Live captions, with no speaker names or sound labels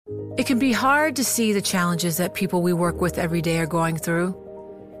It can be hard to see the challenges that people we work with every day are going through.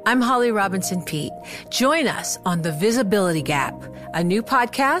 I'm Holly Robinson Peete. Join us on The Visibility Gap, a new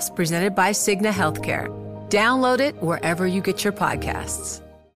podcast presented by Cigna Healthcare. Download it wherever you get your podcasts.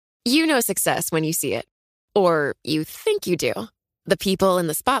 You know success when you see it. Or you think you do. The people in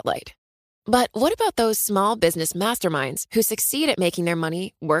the spotlight. But what about those small business masterminds who succeed at making their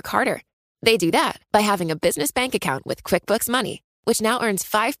money work harder? They do that by having a business bank account with QuickBooks Money, which now earns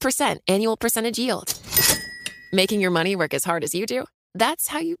 5% annual percentage yield. Making your money work as hard as you do? That's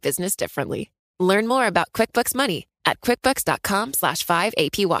how you business differently. Learn more about QuickBooks Money at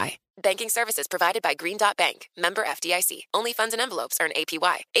quickbooks.com/5APY. Banking services provided by Green Dot Bank. Member FDIC. Only funds and envelopes earn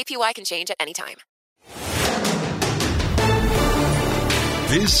APY. APY can change at any time.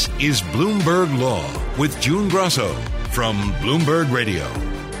 This is Bloomberg Law with June Grosso from Bloomberg Radio.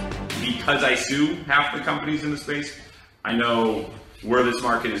 Because I sue half the companies in the space, I know where this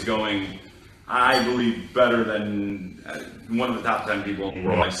market is going, I believe, better than one of the top 10 people in the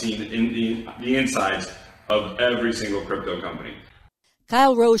world. I've seen in the insides of every single crypto company.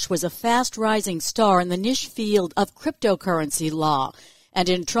 Kyle Roche was a fast-rising star in the niche field of cryptocurrency law. And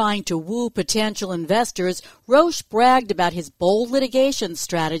in trying to woo potential investors, Roche bragged about his bold litigation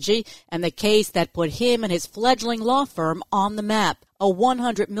strategy and the case that put him and his fledgling law firm on the map, a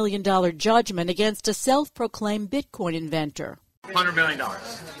 $100 million judgment against a self-proclaimed Bitcoin inventor. $100 million.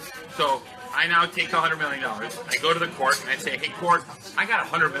 So I now take the $100 million. I go to the court and I say, hey, court, I got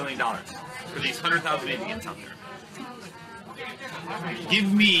 $100 million for these 100,000 idiots out there.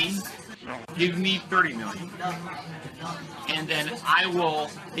 Give me $30 million. And then I will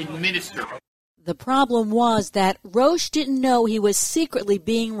administer. The problem was that Roche didn't know he was secretly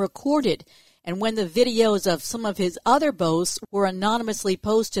being recorded. And when the videos of some of his other boasts were anonymously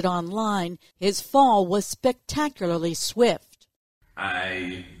posted online, his fall was spectacularly swift.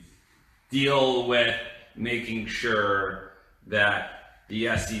 I deal with making sure that the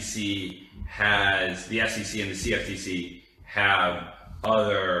SEC and the CFTC have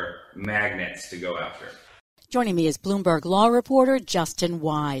other magnets to go after. Joining me is Bloomberg law reporter Justin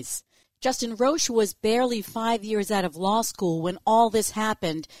Wise. Justin, Roche was barely 5 years out of law school when all this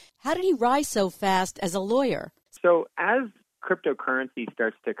happened. How did he rise so fast as a lawyer? So as cryptocurrency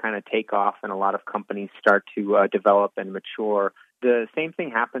starts to kind of take off and a lot of companies start to develop and mature, the same thing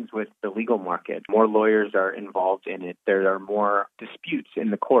happens with the legal market. More lawyers are involved in it. There are more disputes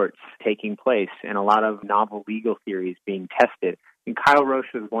in the courts taking place and a lot of novel legal theories being tested. And Kyle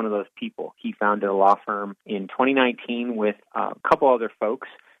Roche was one of those people. He founded a law firm in 2019 with a couple other folks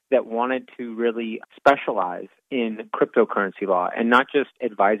that wanted to really specialize in cryptocurrency law and not just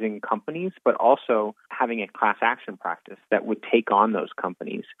advising companies, but also having a class action practice that would take on those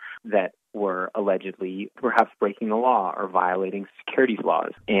companies that were allegedly perhaps breaking the law or violating securities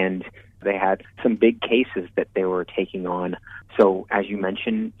laws. And they had some big cases that they were taking on. So as you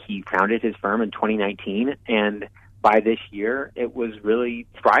mentioned, he founded his firm in 2019, and by this year, it was really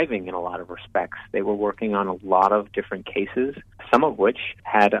thriving in a lot of respects. They were working on a lot of different cases, some of which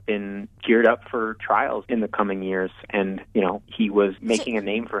had been geared up for trials in the coming years. And, he was making a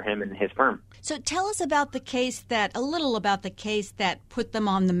name for him and his firm. So tell us about a little about the case that put them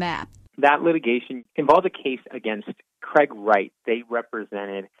on the map. That litigation involved a case against Craig Wright. They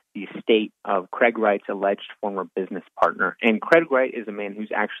represented the estate of Craig Wright's alleged former business partner. And Craig Wright is a man who's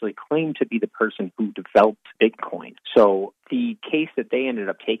actually claimed to be the person who developed Bitcoin. So the case that they ended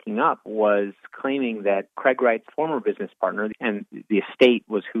up taking up was claiming that Craig Wright's former business partner, and the estate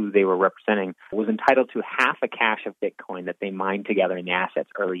was who they were representing, was entitled to half a cache of Bitcoin that they mined together in the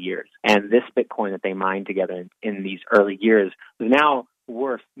asset's early years. And this Bitcoin that they mined together in these early years was now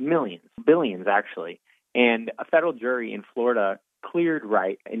worth millions, billions actually. And a federal jury in Florida cleared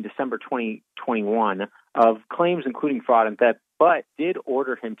Wright in December 2021 of claims including fraud and theft, but did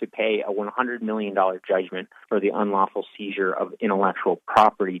order him to pay a $100 million judgment for the unlawful seizure of intellectual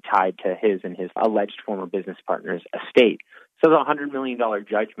property tied to his and his alleged former business partner's estate. So the $100 million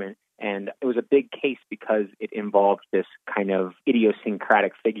judgment, and it was a big case because it involved this kind of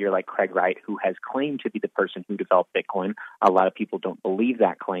idiosyncratic figure like Craig Wright, who has claimed to be the person who developed Bitcoin. A lot of people don't believe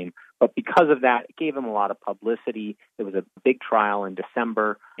that claim. But because of that, it gave him a lot of publicity. There was a big trial in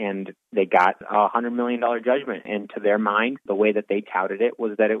December, and they got a $100 million judgment. And to their mind, the way that they touted it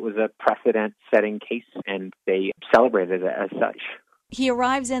was that it was a precedent-setting case, and they celebrated it as such. He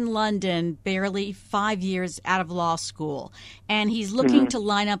arrives in London barely 5 years out of law school, and he's looking to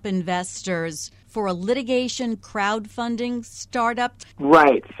line up investors for a litigation crowdfunding startup.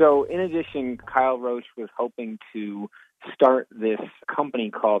 Right. So in addition, Kyle Roche was hoping to start this company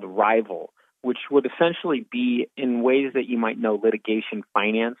called Rival, which would essentially be in ways that you might know litigation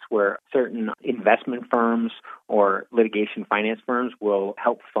finance, where certain investment firms or litigation finance firms will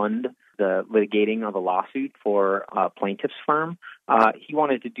help fund the litigating of a lawsuit for a plaintiff's firm. He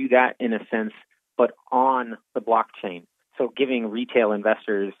wanted to do that in a sense, but on the blockchain. So giving retail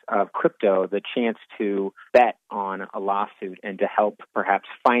investors of crypto the chance to bet on a lawsuit and to help perhaps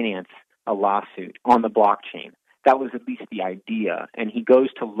finance a lawsuit on the blockchain. That was at least the idea. And he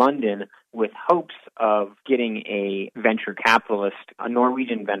goes to London with hopes of getting a venture capitalist, a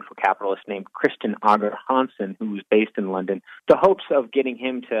Norwegian venture capitalist named Kristin Ager Hansen, who was based in London, the hopes of getting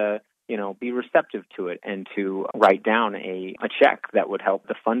him to be receptive to it and to write down a check that would help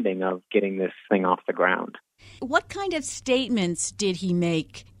the funding of getting this thing off the ground. What kind of statements did he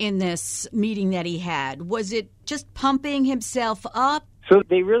make in this meeting that he had? Was it just pumping himself up? So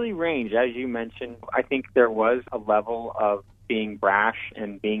they really range. As you mentioned, I think there was a level of being brash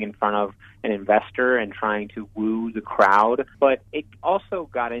and being in front of an investor and trying to woo the crowd. But it also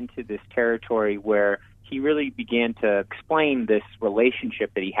got into this territory where he really began to explain this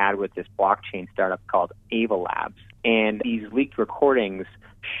relationship that he had with this blockchain startup called Ava Labs. And these leaked recordings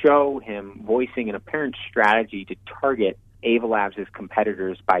show him voicing an apparent strategy to target Ava Labs'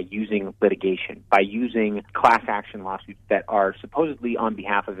 competitors by using litigation, by using class action lawsuits that are supposedly on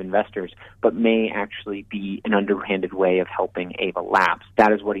behalf of investors, but may actually be an underhanded way of helping Ava Labs.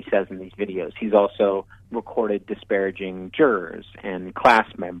 That is what he says in these videos. He's also recorded disparaging jurors and class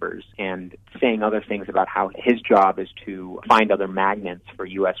members and saying other things about how his job is to find other magnets for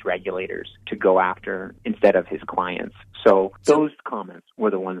U.S. regulators to go after instead of his clients. So those comments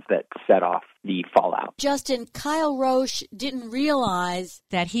were the ones that set off the fallout. Justin, Kyle Roche didn't realize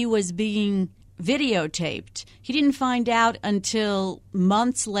that he was being videotaped. He didn't find out until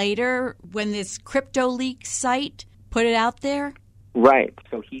months later when this CryptoLeaks site put it out there? Right.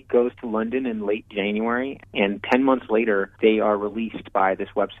 So he goes to London in late January, and 10 months later, they are released by this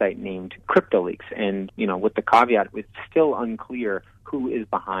website named CryptoLeaks. And, with the caveat, it's still unclear who is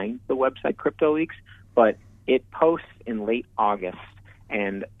behind the website CryptoLeaks, but it posts in late August,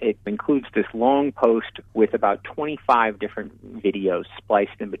 and it includes this long post with about 25 different videos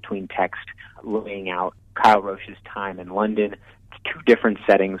spliced in between text laying out Kyle Roche's time in London. Two different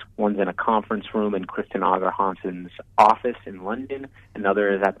settings. One's in a conference room in Kristin Ager Hansen's office in London.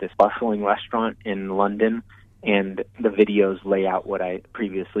 Another is at this bustling restaurant in London. And the videos lay out what I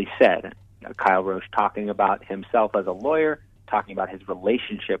previously said. Kyle Roche talking about himself as a lawyer, talking about his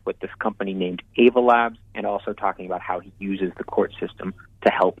relationship with this company named Ava Labs, and also talking about how he uses the court system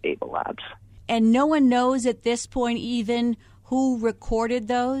to help Ava Labs. And no one knows at this point even who recorded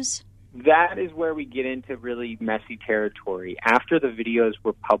those? That is where we get into really messy territory. After the videos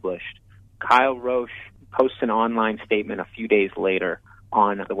were published, Kyle Roche posts an online statement a few days later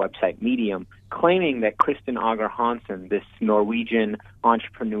on the website Medium, claiming that Kristin Ager Hansen, this Norwegian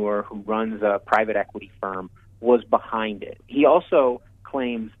entrepreneur who runs a private equity firm, was behind it. He also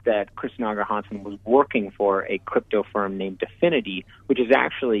claims that Kristin Ager Hansen was working for a crypto firm named Definity, which is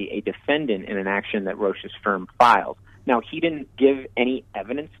actually a defendant in an action that Roche's firm filed. Now, he didn't give any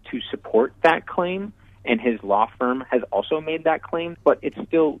evidence to support that claim, and his law firm has also made that claim, but it's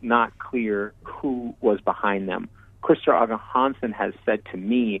still not clear who was behind them. Kristin Ager Hansen has said to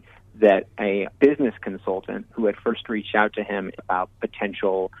me that a business consultant who had first reached out to him about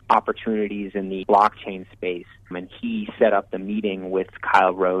potential opportunities in the blockchain space, and he set up the meeting with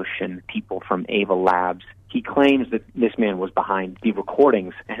Kyle Roche and people from Ava Labs. He claims that this man was behind the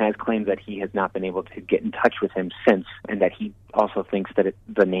recordings and has claimed that he has not been able to get in touch with him since, and that he also thinks that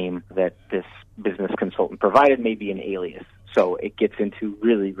the name that this business consultant provided may be an alias. So it gets into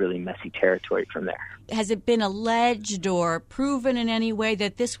really, really messy territory from there. Has it been alleged or proven in any way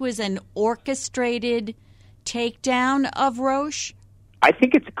that this was an orchestrated takedown of Roche? I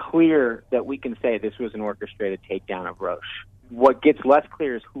think it's clear that we can say this was an orchestrated takedown of Roche. What gets less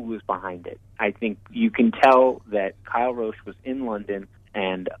clear is who was behind it. I think you can tell that Kyle Roche was in London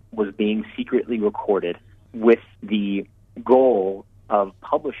and was being secretly recorded with the goal of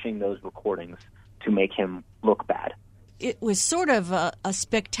publishing those recordings to make him look bad. It was sort of a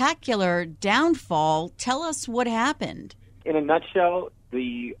spectacular downfall. Tell us what happened. In a nutshell,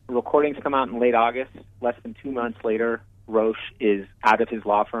 the recordings come out in late August. Less than 2 months later, Roche is out of his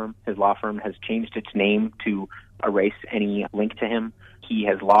law firm. His law firm has changed its name to erase any link to him. He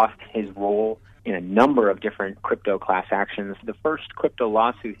has lost his role in a number of different crypto class actions. The first crypto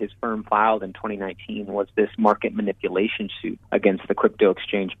lawsuit his firm filed in 2019 was this market manipulation suit against the crypto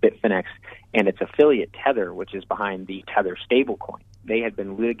exchange Bitfinex and its affiliate Tether, which is behind the Tether stablecoin. They had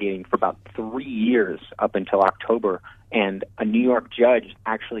been litigating for about 3 years up until October And a New York judge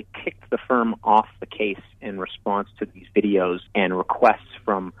actually kicked the firm off the case in response to these videos and requests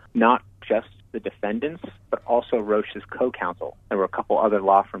from not just the defendants, but also Roche's co-counsel. There were a couple other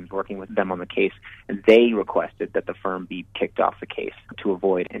law firms working with them on the case, and they requested that the firm be kicked off the case to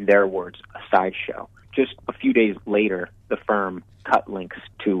avoid, in their words, a sideshow. Just a few days later, the firm cut links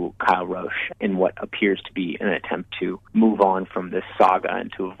to Kyle Roche in what appears to be an attempt to move on from this saga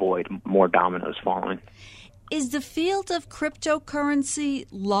and to avoid more dominoes falling. Is the field of cryptocurrency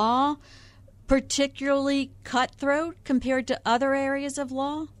law particularly cutthroat compared to other areas of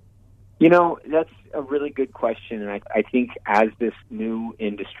law? You know, that's a really good question, and I think as this new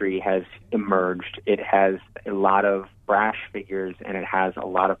industry has emerged, it has a lot of brash figures, and it has a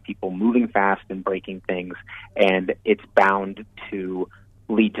lot of people moving fast and breaking things, and it's bound to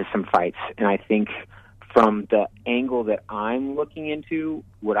lead to some fights. And I think from the angle that I'm looking into,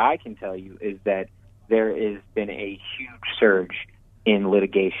 what I can tell you is that there has been a huge surge in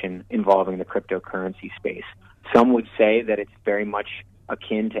litigation involving the cryptocurrency space. Some would say that it's very much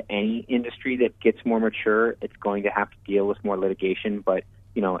akin to any industry that gets more mature. It's going to have to deal with more litigation. But,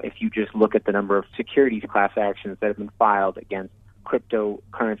 you know, if you just look at the number of securities class actions that have been filed against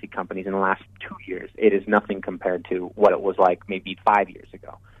cryptocurrency companies in the last 2 years, it is nothing compared to what it was like maybe 5 years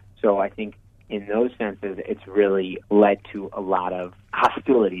ago. So I think in those senses, it's really led to a lot of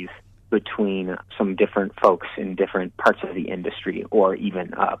hostilities between some different folks in different parts of the industry, or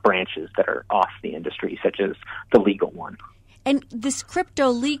even branches that are off the industry, such as the legal one. And this crypto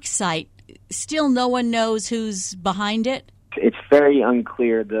leak site, still no one knows who's behind it? It's very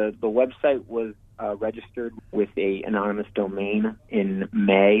unclear. The website was registered with an anonymous domain in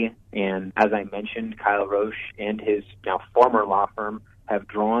May, and as I mentioned, Kyle Roche and his now former law firm have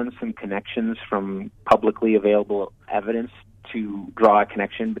drawn some connections from publicly available evidence to draw a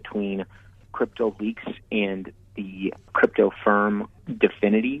connection between crypto leaks and the crypto firm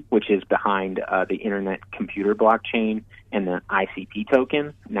Dfinity, which is behind the Internet Computer Blockchain and the ICP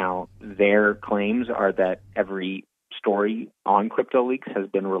token. Now, their claims are that every story on crypto leaks has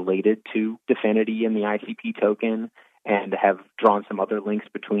been related to Dfinity and the ICP token, and have drawn some other links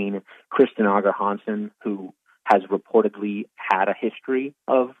between Kristen Auger Hansen, who has reportedly had a history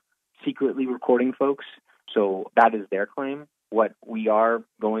of secretly recording folks. So that is their claim. What we are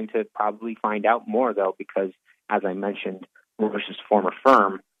going to probably find out more, though, because, as I mentioned, Roche's former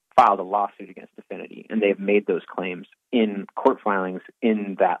firm filed a lawsuit against Dfinity, and they've made those claims in court filings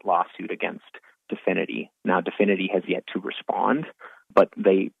in that lawsuit against Dfinity. Now, Dfinity has yet to respond, but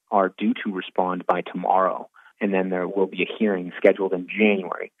they are due to respond by tomorrow, and then there will be a hearing scheduled in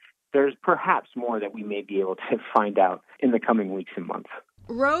January. There's perhaps more that we may be able to find out in the coming weeks and months.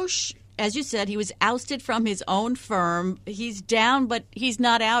 Roche, as you said, he was ousted from his own firm. He's down, but he's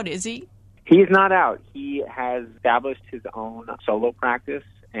not out, is he? He's not out. He has established his own solo practice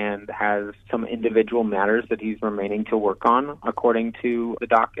and has some individual matters that he's remaining to work on, according to the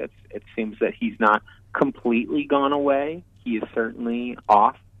dockets. It seems that he's not completely gone away. He is certainly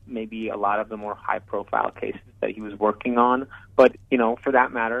off maybe a lot of the more high-profile cases that he was working on. But, you know, for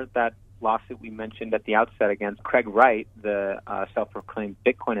that matter, that lawsuit we mentioned at the outset against Craig Wright, the self-proclaimed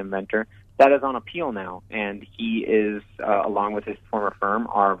Bitcoin inventor, that is on appeal now, and he is, along with his former firm,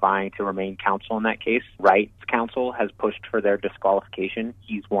 are vying to remain counsel in that case. Wright's counsel has pushed for their disqualification.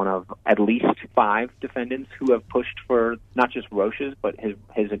 He's one of at least 5 defendants who have pushed for not just Roche's, but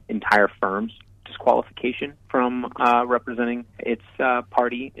his entire firm's disqualification from representing its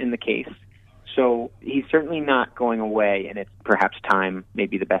party in the case. So he's certainly not going away, and it's perhaps time,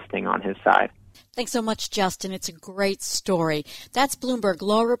 maybe the best thing on his side. Thanks so much, Justin. It's a great story. That's Bloomberg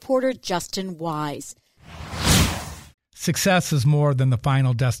law reporter Justin Wise. Success is more than the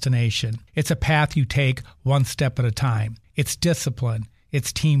final destination. It's a path you take one step at a time. It's discipline,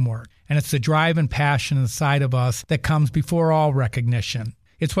 it's teamwork, and it's the drive and passion inside of us that comes before all recognition.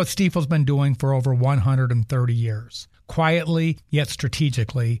 It's what Stifel's been doing for over 130 years. Quietly, yet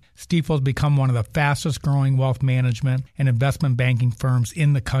strategically, Stifel's become one of the fastest-growing wealth management and investment banking firms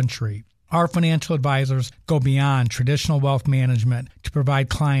in the country. Our financial advisors go beyond traditional wealth management to provide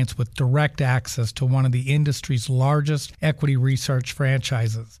clients with direct access to one of the industry's largest equity research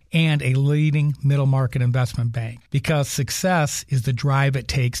franchises and a leading middle-market investment bank, because success is the drive it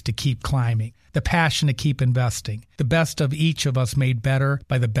takes to keep climbing, the passion to keep investing, the best of each of us made better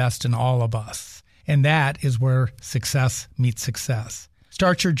by the best in all of us. And that is where success meets success.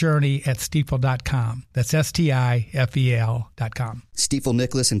 Start your journey at Stifel.com. That's STIFEL.com. Stifel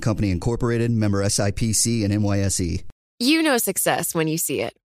Nicholas and Company Incorporated, member SIPC and NYSE. You know success when you see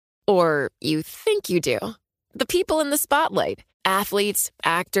it. Or you think you do. The people in the spotlight. Athletes,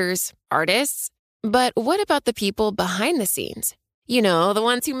 actors, artists. But what about the people behind the scenes? You know, the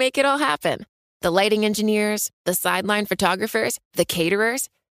ones who make it all happen. The lighting engineers, the sideline photographers, the caterers.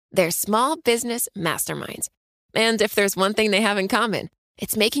 They're small business masterminds. And if there's one thing they have in common,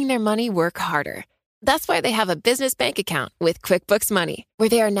 it's making their money work harder. That's why they have a business bank account with QuickBooks Money, where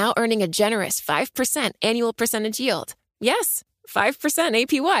they are now earning a generous 5% annual percentage yield. Yes, 5%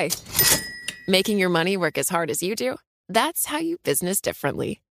 APY. Making your money work as hard as you do? That's how you business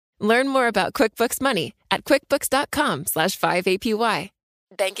differently. Learn more about QuickBooks Money at quickbooks.com/5APY.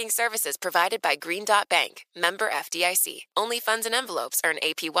 Banking services provided by Green Dot Bank, member FDIC. Only funds and envelopes earn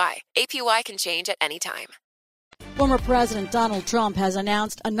APY. APY can change at any time. Former President Donald Trump has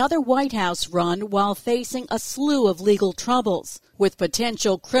announced another White House run while facing a slew of legal troubles, with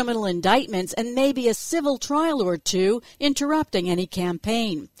potential criminal indictments and maybe a civil trial or two interrupting any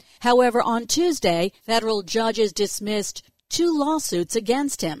campaign. However, on Tuesday, federal judges dismissed 2 lawsuits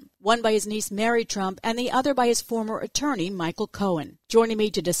against him, one by his niece Mary Trump and the other by his former attorney Michael Cohen. Joining me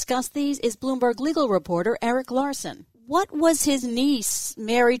to discuss these is Bloomberg legal reporter Eric Larson. What was his niece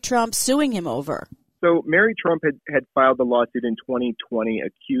Mary Trump suing him over? So Mary Trump had filed a lawsuit in 2020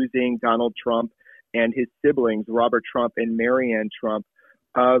 accusing Donald Trump and his siblings, Robert Trump and Marianne Trump,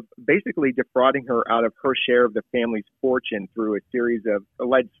 of basically defrauding her out of her share of the family's fortune through a series of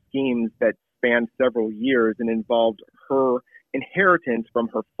alleged schemes that spanned several years and involved her inheritance from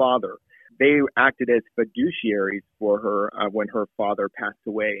her father. They acted as fiduciaries for her when her father passed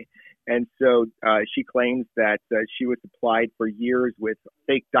away. And so she claims that she was supplied for years with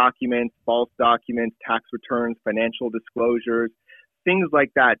fake documents, false documents, tax returns, financial disclosures, things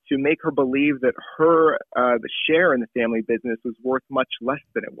like that to make her believe that her the share in the family business was worth much less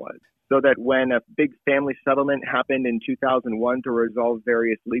than it was. So that when a big family settlement happened in 2001 to resolve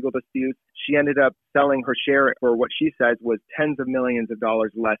various legal disputes, she ended up selling her share for what she says was tens of millions of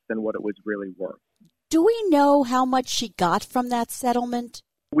dollars less than what it was really worth. Do we know how much she got from that settlement?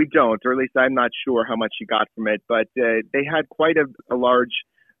 We don't, or at least I'm not sure how much she got from it, but they had quite a large,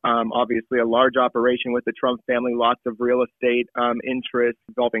 obviously a large operation with the Trump family, lots of real estate interests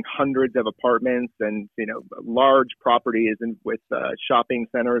involving hundreds of apartments and, large properties and with shopping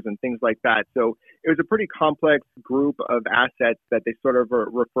centers and things like that. So it was a pretty complex group of assets that they sort of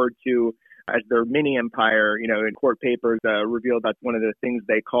referred to as their mini empire, in court papers revealed that's one of the things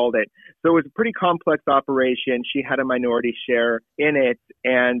they called it. So it was a pretty complex operation. She had a minority share in it,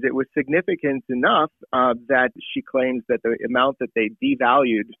 and it was significant enough that she claims that the amount that they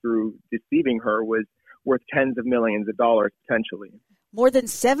devalued through deceiving her was worth tens of millions of dollars potentially. More than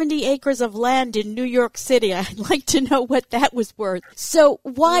 70 acres of land in New York City. I'd like to know what that was worth. So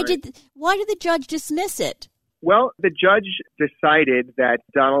why did the judge dismiss it? Well, the judge decided that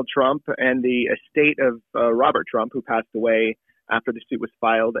Donald Trump and the estate of Robert Trump, who passed away after the suit was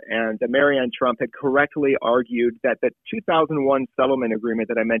filed, and Marianne Trump had correctly argued that the 2001 settlement agreement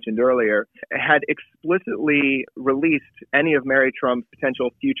that I mentioned earlier had explicitly released any of Mary Trump's potential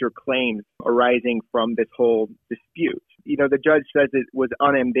future claims arising from this whole dispute. The judge says it was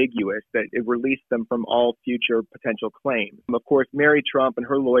unambiguous, that it released them from all future potential claims. Of course, Mary Trump and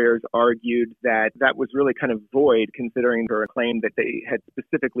her lawyers argued that that was really kind of void, considering her claim that they had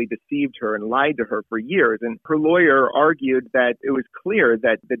specifically deceived her and lied to her for years. And her lawyer argued that it was clear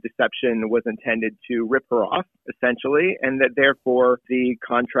that the deception was intended to rip her off, essentially, and that therefore the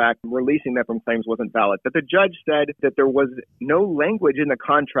contract releasing them from claims wasn't valid. But the judge said that there was no language in the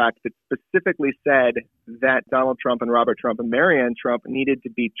contract that specifically said that Donald Trump and Robert Trump and Marianne Trump needed to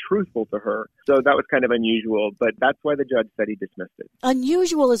be truthful to her. So that was kind of unusual, but that's why the judge said he dismissed it.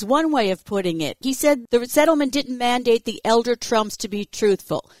 Unusual is one way of putting it. He said the settlement didn't mandate the elder Trumps to be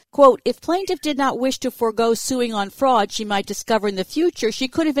truthful. Quote, if plaintiff did not wish to forego suing on fraud she might discover in the future, she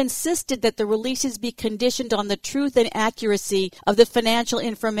could have insisted that the releases be conditioned on the truth and accuracy of the financial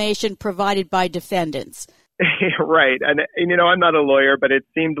information provided by defendants. Right. And, I'm not a lawyer, but it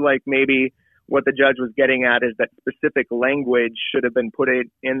seemed like maybe what the judge was getting at is that specific language should have been put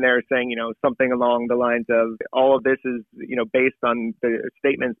in there saying, something along the lines of all of this is, based on the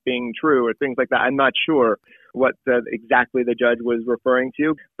statements being true or things like that. I'm not sure what exactly the judge was referring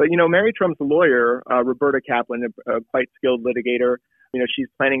to. But, Mary Trump's lawyer, Roberta Kaplan, a quite skilled litigator, she's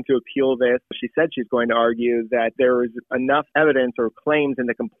planning to appeal this. She said she's going to argue that there is enough evidence or claims in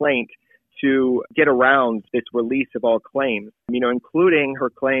the complaint to get around this release of all claims, including her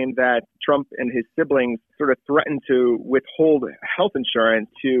claim that Trump and his siblings sort of threatened to withhold health insurance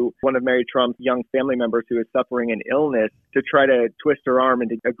to one of Mary Trump's young family members who is suffering an illness to try to twist her arm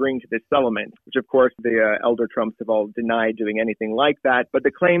into agreeing to this settlement, which of course the elder Trumps have all denied doing anything like that. But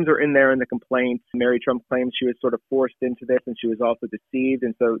the claims are in there in the complaint. Mary Trump claims she was sort of forced into this and she was also deceived.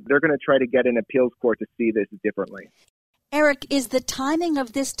 And so they're going to try to get an appeals court to see this differently. Eric, is the timing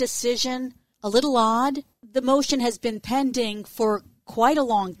of this decision a little odd? The motion has been pending for quite a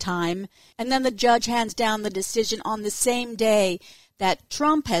long time, and then the judge hands down the decision on the same day that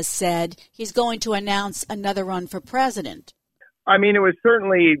Trump has said he's going to announce another run for president. I mean, it was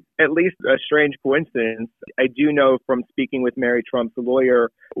certainly at least a strange coincidence. I do know from speaking with Mary Trump's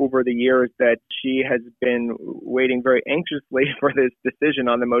lawyer over the years that she has been waiting very anxiously for this decision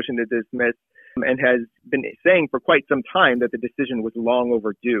on the motion to dismiss and has been saying for quite some time that the decision was long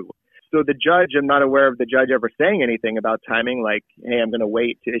overdue. So the judge, I'm not aware of the judge ever saying anything about timing, like, hey, I'm going to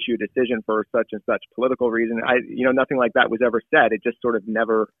wait to issue a decision for such and such political reason. Nothing like that was ever said. It just sort of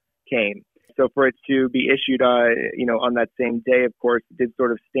never came. So for it to be issued, on that same day, of course, did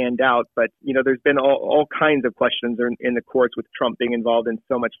sort of stand out. But, there's been all kinds of questions in the courts with Trump being involved in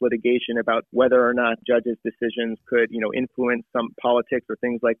so much litigation about whether or not judges' decisions could, influence some politics or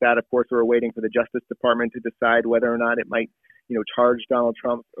things like that. Of course, we're waiting for the Justice Department to decide whether or not it might, charge Donald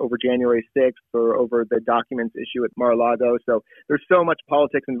Trump over January 6th or over the documents issue at Mar-a-Lago. So there's so much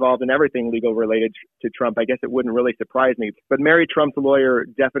politics involved in everything legal related to Trump. I guess it wouldn't really surprise me. But Mary Trump's lawyer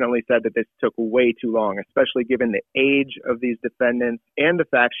definitely said that this took way too long, especially given the age of these defendants and the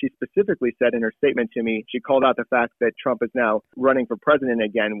fact she specifically said in her statement to me, she called out the fact that Trump is now running for president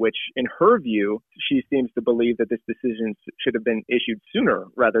again, which in her view, she seems to believe that this decision should have been issued sooner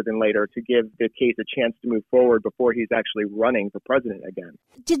rather than later to give the case a chance to move forward before he's actually running for president again.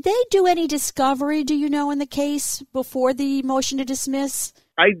 Did they do any discovery, do you know, in the case before the motion to dismiss?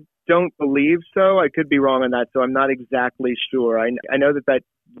 I don't believe so. I could be wrong on that, so I'm not exactly sure. I know that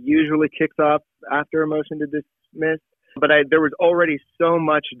usually kicks off after a motion to dismiss, but there was already so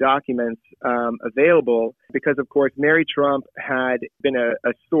much documents available because, of course, Mary Trump had been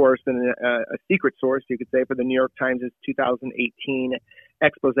a source and a secret source, you could say, for the New York Times' 2018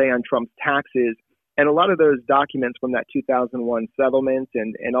 expose on Trump's taxes. And a lot of those documents from that 2001 settlement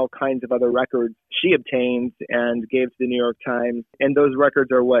and all kinds of other records she obtained and gave to the New York Times. And those records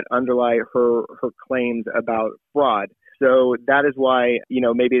are what underlie her claims about fraud. So that is why,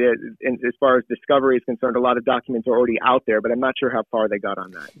 maybe as far as discovery is concerned, a lot of documents are already out there, but I'm not sure how far they got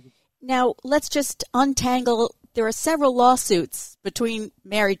on that. Now, let's just untangle. There are several lawsuits between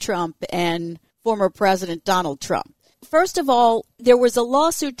Mary Trump and former President Donald Trump. First of all, there was a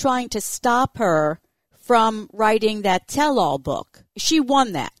lawsuit trying to stop her from writing that tell-all book. She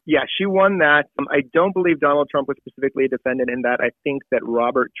won that. Yeah, she won that. I don't believe Donald Trump was specifically a defendant in that. I think that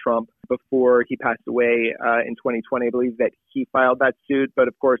Robert Trump, before he passed away in 2020, I believe that he filed that suit. But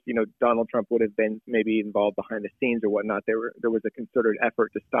of course, Donald Trump would have been maybe involved behind the scenes or whatnot. There was a concerted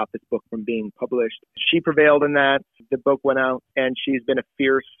effort to stop this book from being published. She prevailed in that. The book went out, and she's been a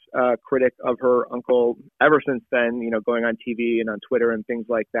fierce critic of her uncle ever since then, going on TV and on Twitter and things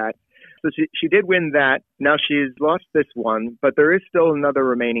like that. So she did win that. Now she's lost this one, but there is still another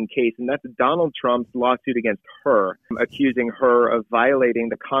remaining case, and that's Donald Trump's lawsuit against her, accusing her of violating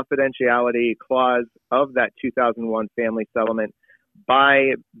the confidentiality clause of that 2001 family settlement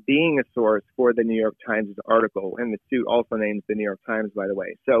by being a source for the New York Times article. And the suit also names the New York Times, by the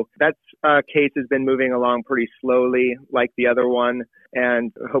way. So that case has been moving along pretty slowly, like the other one,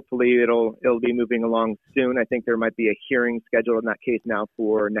 and hopefully it'll be moving along soon. I think there might be a hearing scheduled in that case now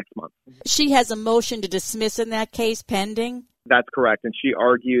for next month. She has a motion to dismiss in that case pending? That's correct. And she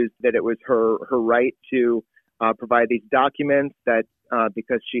argues that it was her right to provide these documents, that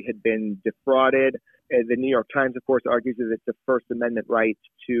because she had been defrauded. The New York Times, of course, argues that it's a First Amendment right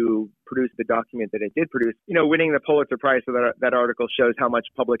to produce the document that it did produce. Winning the Pulitzer Prize for that article shows how much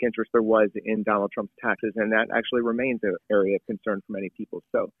public interest there was in Donald Trump's taxes, and that actually remains an area of concern for many people.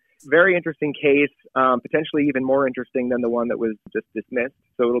 So very interesting case, potentially even more interesting than the one that was just dismissed.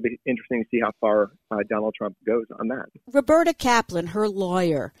 So it'll be interesting to see how far Donald Trump goes on that. Roberta Kaplan, her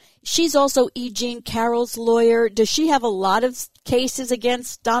lawyer, she's also E. Jean Carroll's lawyer. Does she have a lot of cases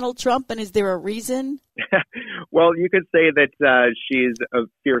against Donald Trump, and is there a reason? Well, you could say that she's a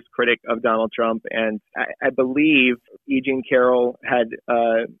fierce critic of Donald Trump, and I believe E. Jean Carroll had,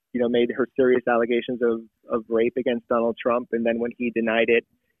 made her serious allegations of rape against Donald Trump, and then when he denied it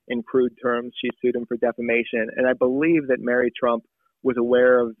in crude terms, she sued him for defamation. And I believe that Mary Trump was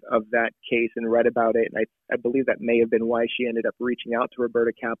aware of that case and read about it. And I believe that may have been why she ended up reaching out to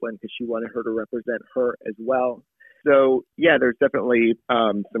Roberta Kaplan, because she wanted her to represent her as well. So, yeah, there's definitely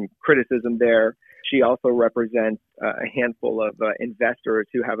some criticism there. She also represents a handful of investors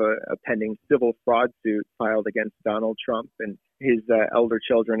who have a pending civil fraud suit filed against Donald Trump and his elder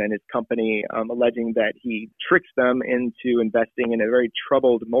children and his company, alleging that he tricks them into investing in a very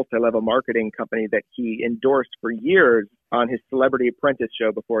troubled multi-level marketing company that he endorsed for years on his Celebrity Apprentice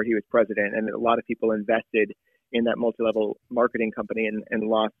show before he was president. And a lot of people invested in that multi-level marketing company and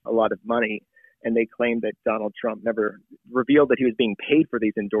lost a lot of money. And they claimed that Donald Trump never revealed that he was being paid for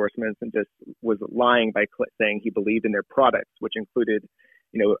these endorsements and just was lying by saying he believed in their products, which included,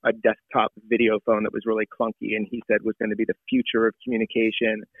 a desktop video phone that was really clunky and he said was going to be the future of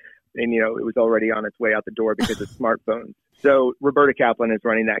communication. And, it was already on its way out the door because of smartphones. So Roberta Kaplan is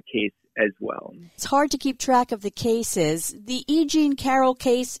running that case as well. It's hard to keep track of the cases. The E. Jean Carroll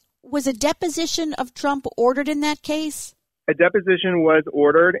case, was a deposition of Trump ordered in that case? A deposition was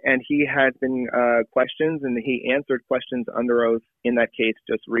ordered, and he had been questioned, and he answered questions under oath in that case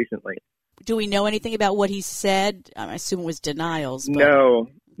just recently. Do we know anything about what he said? I assume it was denials. But...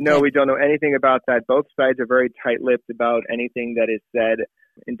 No, we don't know anything about that. Both sides are very tight-lipped about anything that is said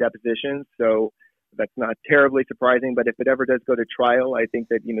in depositions, so that's not terribly surprising. But if it ever does go to trial, I think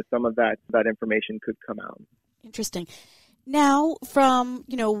that some of that information could come out. Interesting. Now, from,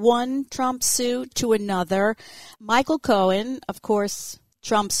 one Trump suit to another, Michael Cohen, of course,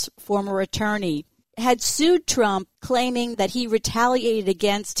 Trump's former attorney, had sued Trump claiming that he retaliated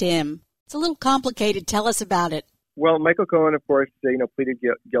against him. It's a little complicated. Tell us about it. Well, Michael Cohen, of course, pleaded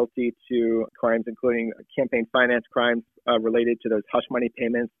guilty to crimes, including campaign finance crimes related to those hush money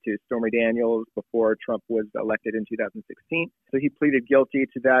payments to Stormy Daniels before Trump was elected in 2016. So he pleaded guilty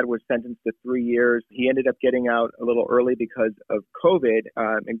to that, was sentenced to 3 years. He ended up getting out a little early because of COVID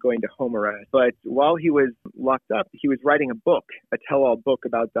and going to home arrest. But while he was locked up, he was writing a book, a tell-all book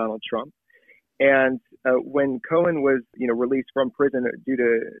about Donald Trump. And when Cohen was, released from prison due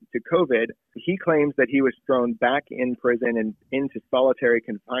to COVID, he claims that he was thrown back in prison and into solitary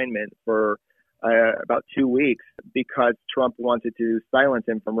confinement for about 2 weeks because Trump wanted to silence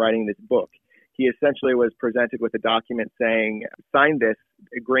him from writing this book. He essentially was presented with a document saying, sign this,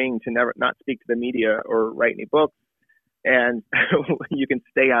 agreeing to not speak to the media or write any books, and you can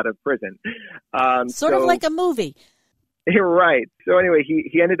stay out of prison. Sort of like a movie. You're right. So anyway,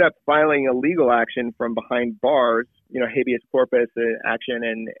 he ended up filing a legal action from behind bars, habeas corpus action,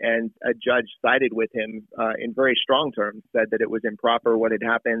 and a judge sided with him in very strong terms, said that it was improper what had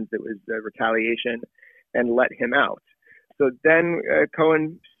happened, it was retaliation, and let him out. So then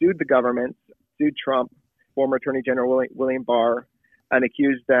Cohen sued the government, sued Trump, former Attorney General William Barr, and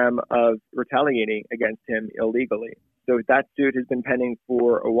accused them of retaliating against him illegally. So that suit has been pending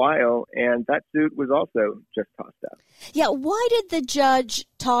for a while, and that suit was also just tossed out. Yeah, why did the judge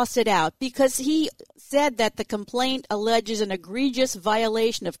toss it out? Because he said that the complaint alleges an egregious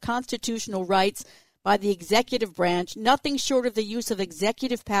violation of constitutional rights by the executive branch, nothing short of the use of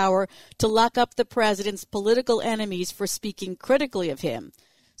executive power to lock up the president's political enemies for speaking critically of him.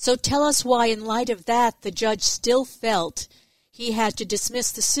 So tell us why, in light of that, the judge still felt he had to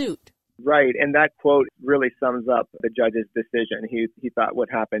dismiss the suit. Right, and that quote really sums up the judge's decision. He thought what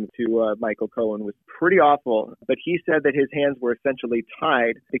happened to Michael Cohen was pretty awful, but he said that his hands were essentially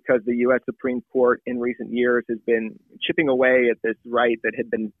tied because the U.S. Supreme Court in recent years has been chipping away at this right that had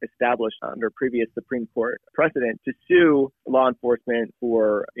been established under previous Supreme Court precedent to sue law enforcement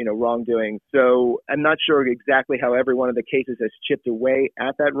for, wrongdoing. So I'm not sure exactly how every one of the cases has chipped away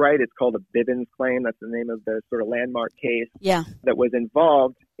at that right. It's called a Bivens claim. That's the name of the sort of landmark case that was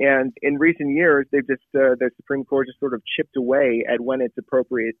involved. And in recent years, they've the Supreme Court just sort of chipped away at when it's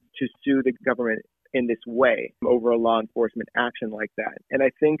appropriate to sue the government in this way over a law enforcement action like that. And I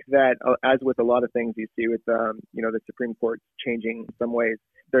think that as with a lot of things you see with, the Supreme Court changing in some ways,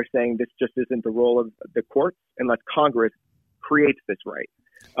 they're saying this just isn't the role of the courts unless Congress creates this right.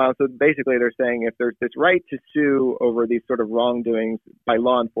 So basically they're saying if there's this right to sue over these sort of wrongdoings by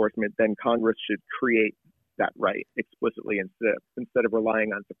law enforcement, then Congress should create that right explicitly instead of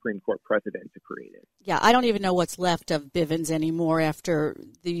relying on Supreme Court precedent to create it. Yeah, I don't even know what's left of Bivens anymore after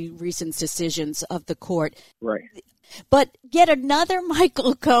the recent decisions of the court. Right. But yet another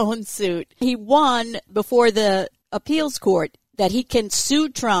Michael Cohen suit. He won before the appeals court that he can sue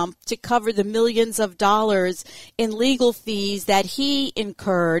Trump to cover the millions of dollars in legal fees that he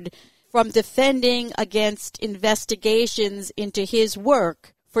incurred from defending against investigations into his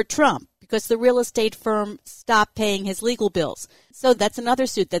work for Trump, because the real estate firm stopped paying his legal bills. So that's another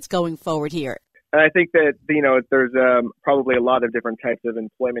suit that's going forward here. And I think that, there's probably a lot of different types of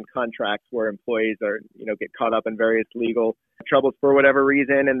employment contracts where employees are, get caught up in various legal troubles for whatever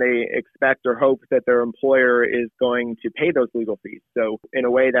reason, and they expect or hope that their employer is going to pay those legal fees. So in a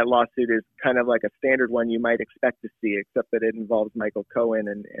way, that lawsuit is kind of like a standard one you might expect to see, except that it involves Michael Cohen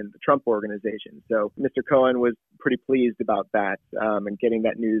and the Trump organization. So Mr. Cohen was pretty pleased about that and getting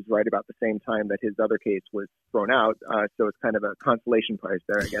that news right about the same time that his other case was thrown out. So it's kind of a consolation prize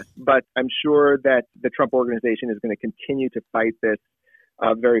there, I guess. But I'm sure that the Trump organization is going to continue to fight this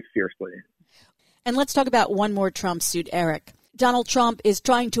very fiercely. And let's talk about one more Trump suit, Eric. Donald Trump is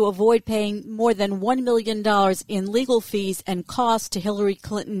trying to avoid paying more than $1 million in legal fees and costs to Hillary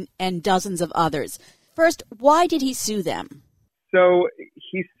Clinton and dozens of others. First, why did he sue them? So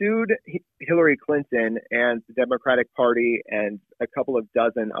he sued Hillary Clinton and the Democratic Party and a couple of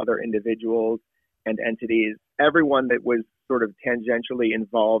dozen other individuals and entities, everyone that was sort of tangentially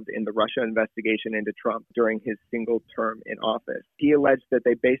involved in the Russia investigation into Trump during his single term in office. He alleged that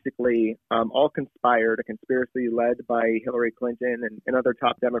they basically all conspired, a conspiracy led by Hillary Clinton and other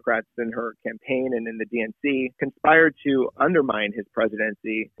top Democrats in her campaign and in the DNC, conspired to undermine his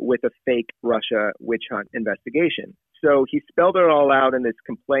presidency with a fake Russia witch hunt investigation. So he spelled it all out in this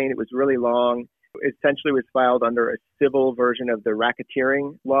complaint. It was really long. Essentially was filed under a civil version of the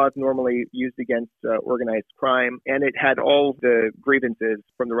racketeering laws normally used against organized crime. And it had all the grievances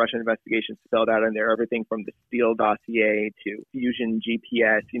from the Russian investigation spelled out in there, everything from the Steele dossier to Fusion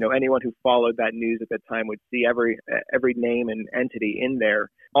GPS. Anyone who followed that news at the time would see every name and entity in there,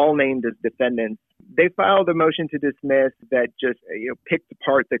 all named as defendants. They filed a motion to dismiss that just picked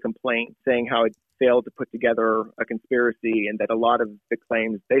apart the complaint, saying how it failed to put together a conspiracy and that a lot of the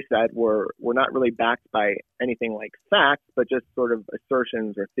claims they said were not really backed by anything like facts, but just sort of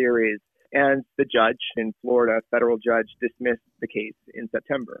assertions or theories. And the judge in Florida, a federal judge, dismissed the case in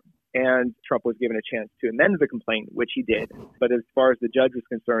September. And Trump was given a chance to amend the complaint, which he did. But as far as the judge was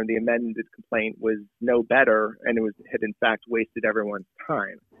concerned, the amended complaint was no better, and it had in fact wasted everyone's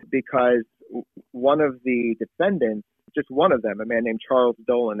time. Because one of the defendants, just one of them, a man named Charles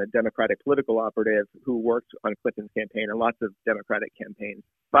Dolan, a Democratic political operative who worked on Clinton's campaign and lots of Democratic campaigns,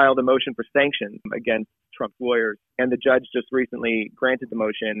 filed a motion for sanctions against Trump's lawyers. And the judge just recently granted the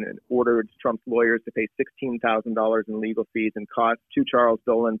motion and ordered Trump's lawyers to pay $16,000 in legal fees and costs to Charles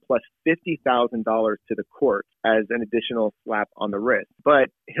Dolan, plus $50,000 to the court as an additional slap on the wrist. But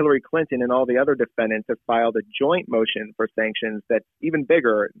Hillary Clinton and all the other defendants have filed a joint motion for sanctions that's even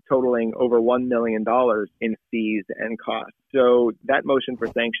bigger, totaling over $1 million in fees and costs. So that motion for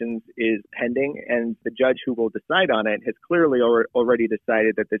sanctions is pending, and the judge who will decide on it has clearly already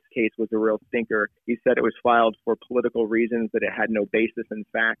decided that this case was a real stinker. He said it was filed for political reasons, that it had no basis in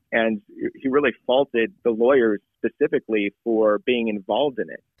fact, and he really faulted the lawyers specifically for being involved in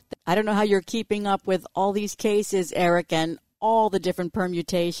it. I don't know how you're keeping up with all these cases, Eric, and all the different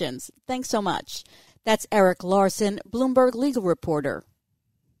permutations. Thanks so much. That's Eric Larson, Bloomberg legal reporter.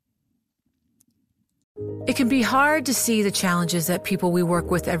 It can be hard to see the challenges that people we work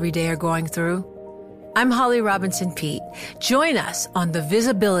with every day are going through. I'm Holly Robinson Peete. Join us on The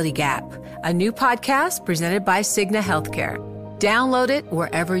Visibility Gap, a new podcast presented by Cigna Healthcare. Download it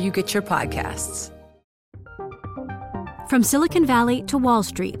wherever you get your podcasts. From Silicon Valley to Wall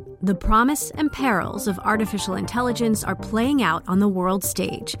Street, the promise and perils of artificial intelligence are playing out on the world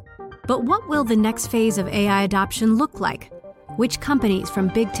stage. But what will the next phase of AI adoption look like? Which companies from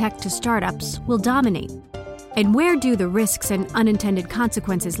big tech to startups will dominate? And where do the risks and unintended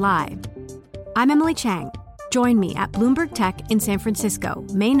consequences lie? I'm Emily Chang. Join me at Bloomberg Tech in San Francisco,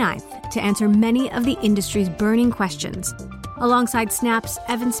 May 9th, to answer many of the industry's burning questions, alongside Snap's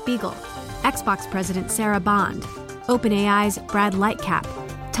Evan Spiegel, Xbox President Sarah Bond, OpenAI's Brad Lightcap,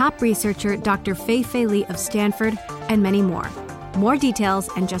 top researcher Dr. Fei-Fei Li of Stanford, and many more. More details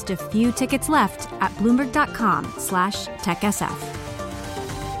and just a few tickets left at Bloomberg.com/TechSF.